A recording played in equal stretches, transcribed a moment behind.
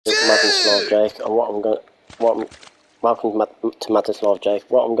Matislav Jake, and welcome to Matislav Jake.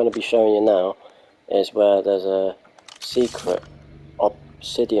 What I'm going to be showing you now is where there's a secret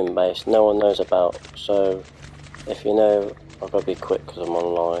Obsidian base no one knows about. So if you know, I've got to be quick because I'm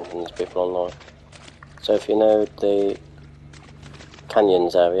online and there's people online. So if you know the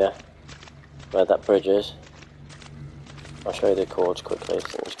canyons area where that bridge is, I'll show you the chords quickly. So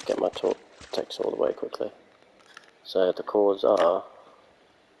let me just get my text all the way quickly. So the chords are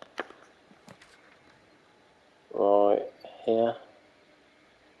right here,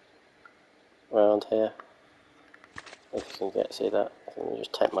 around here. If you can see that. Let me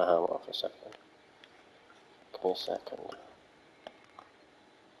just take my helmet off a second. Give me a second.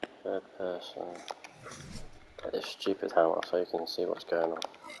 Third person. Take this stupid helmet off so you can see what's going on.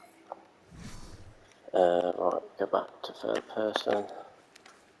 Right, go back to third person.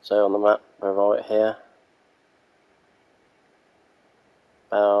 So on the map, we're right here.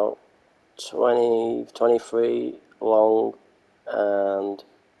 About 23 long and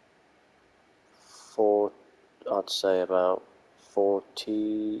I'd say about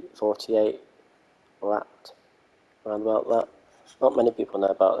 48 flat, around about that. Not many people know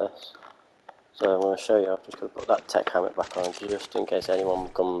about this, so I'm going to show you. I'm just going to put that tech helmet back on just in case anyone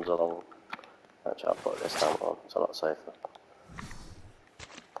comes along. Actually, I'll put this helmet on, it's a lot safer.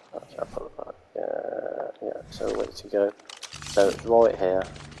 Actually, I'll put it back. Yeah, so we're ready to go. So it's right here,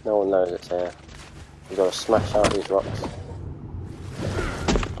 no one knows it's here. You've got to smash out these rocks.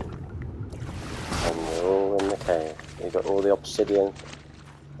 And you're all in the cave. You've got all the obsidian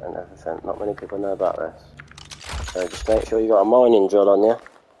and everything. Not many people know about this. So just make sure you've got a mining drill on you.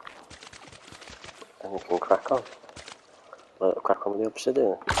 And you can crack on. Crack on with the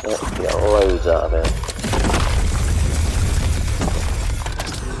obsidian. Yeah, you get loads out of it.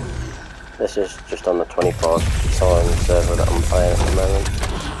 This is just on the 25 time server that I'm playing at the moment.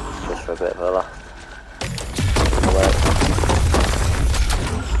 Just for a bit of a laugh.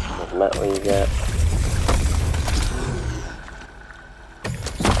 There's metal you get.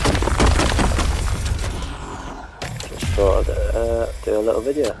 Thought I'd do a little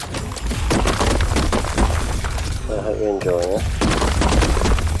video. So I hope you're enjoying it.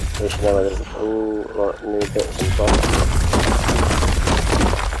 You should know where there's all like new bits and bobs.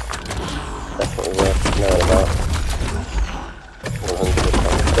 Definitely worth knowing about. 100%.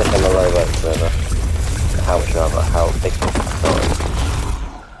 Especially on the low rate server. How much rather, how big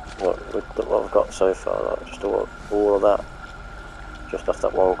what I've got so far, like just all of that. Just off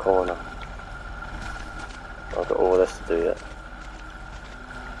that one corner. I've got all this to do yet.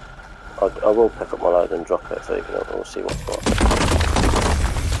 I will pick up my load and drop it so you can all see what's what.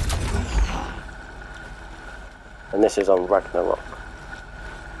 And this is on Ragnrock.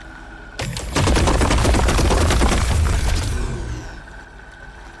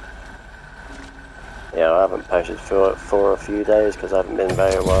 Yeah, I haven't posted for a few days because I haven't been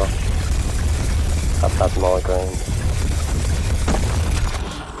very well. I've had migraines.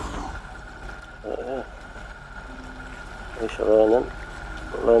 We shall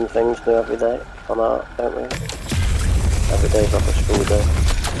learn things new every day on art, don't we? Every day's like a school day.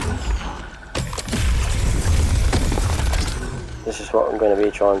 This is what I'm going to be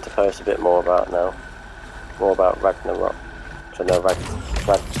trying to post a bit more about now. More about Ragnarok. So no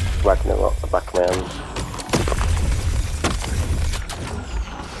Ragnarok, the back of my hand.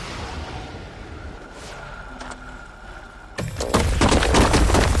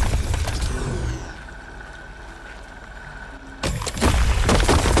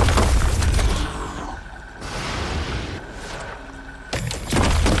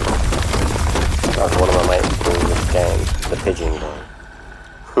 That's one of my mates calling this game the pigeon game.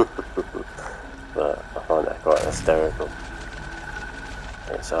 But I find that quite hysterical.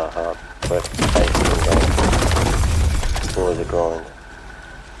 It's a hard pacing game. It's always a grind.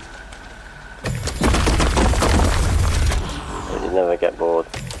 But you never get bored.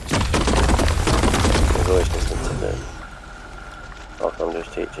 There's always something to do. Like I'm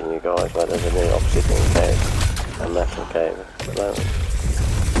just teaching you guys where there's a new obsidian cave and metal cave at the moment.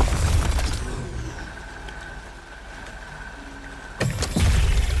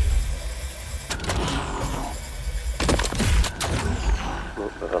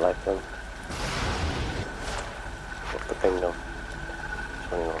 With a leg gun. What's the ping on?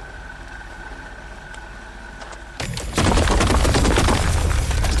 21.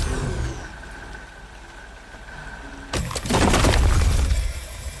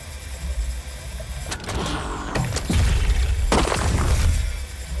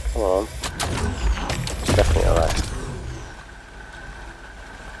 Come on. Definitely alright.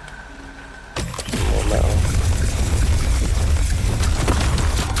 Some more metal.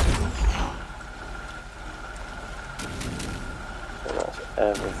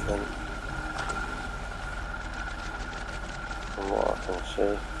 everything from what I can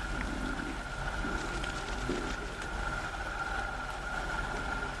see.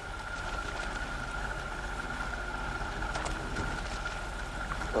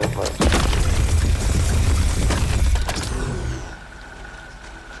 Oh, wait.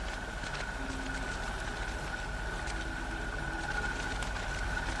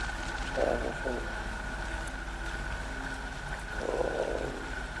 Everything.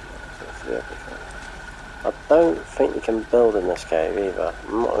 Everything. I don't think you can build in this cave either.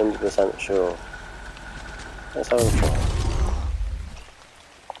 I'm not 100% sure. Let's have a try.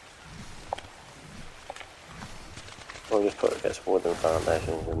 We'll just get some wooden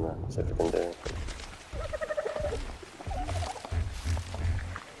foundations in there, see if we can do anything.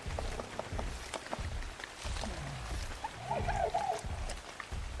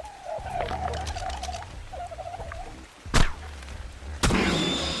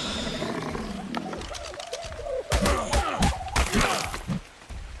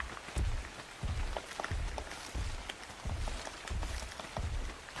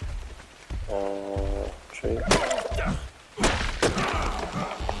 Tree.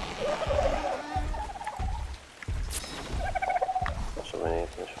 That's what we need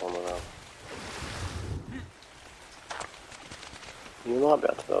for this one around. You might be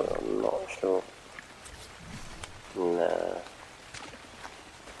able to build it, I'm not sure. Nah.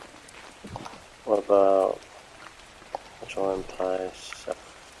 What about a try and place?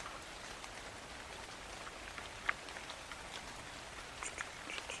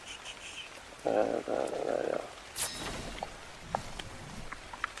 There you are.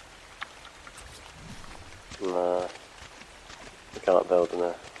 No, you can't build in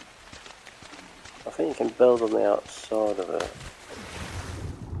there. I think you can build on the outside of it.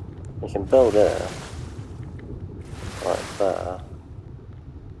 You can build it like that.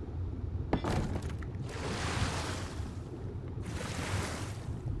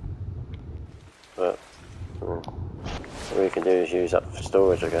 But what you can do is use that for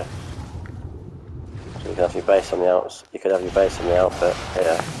storage, I guess. So you can have your base on the outs. You could have your base on the outfit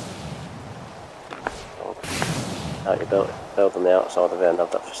here. Out you build on the outside of it and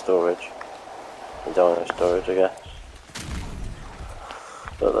have that for storage. And dino storage, I guess.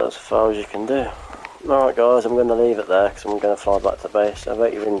 But that's as far as you can do. Alright guys, I'm going to leave it there because I'm going to fly back to base. I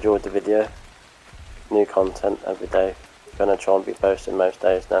hope you've enjoyed the video. New content every day. I'm going to try and be posting most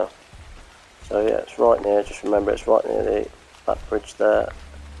days now. So yeah, it's right near, just remember it's right near that bridge there.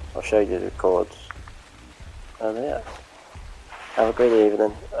 I'll show you the chords. And yeah, have a great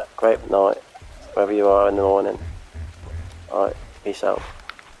evening, a great night, wherever you are in the morning. Alright, peace out.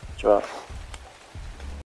 Ciao.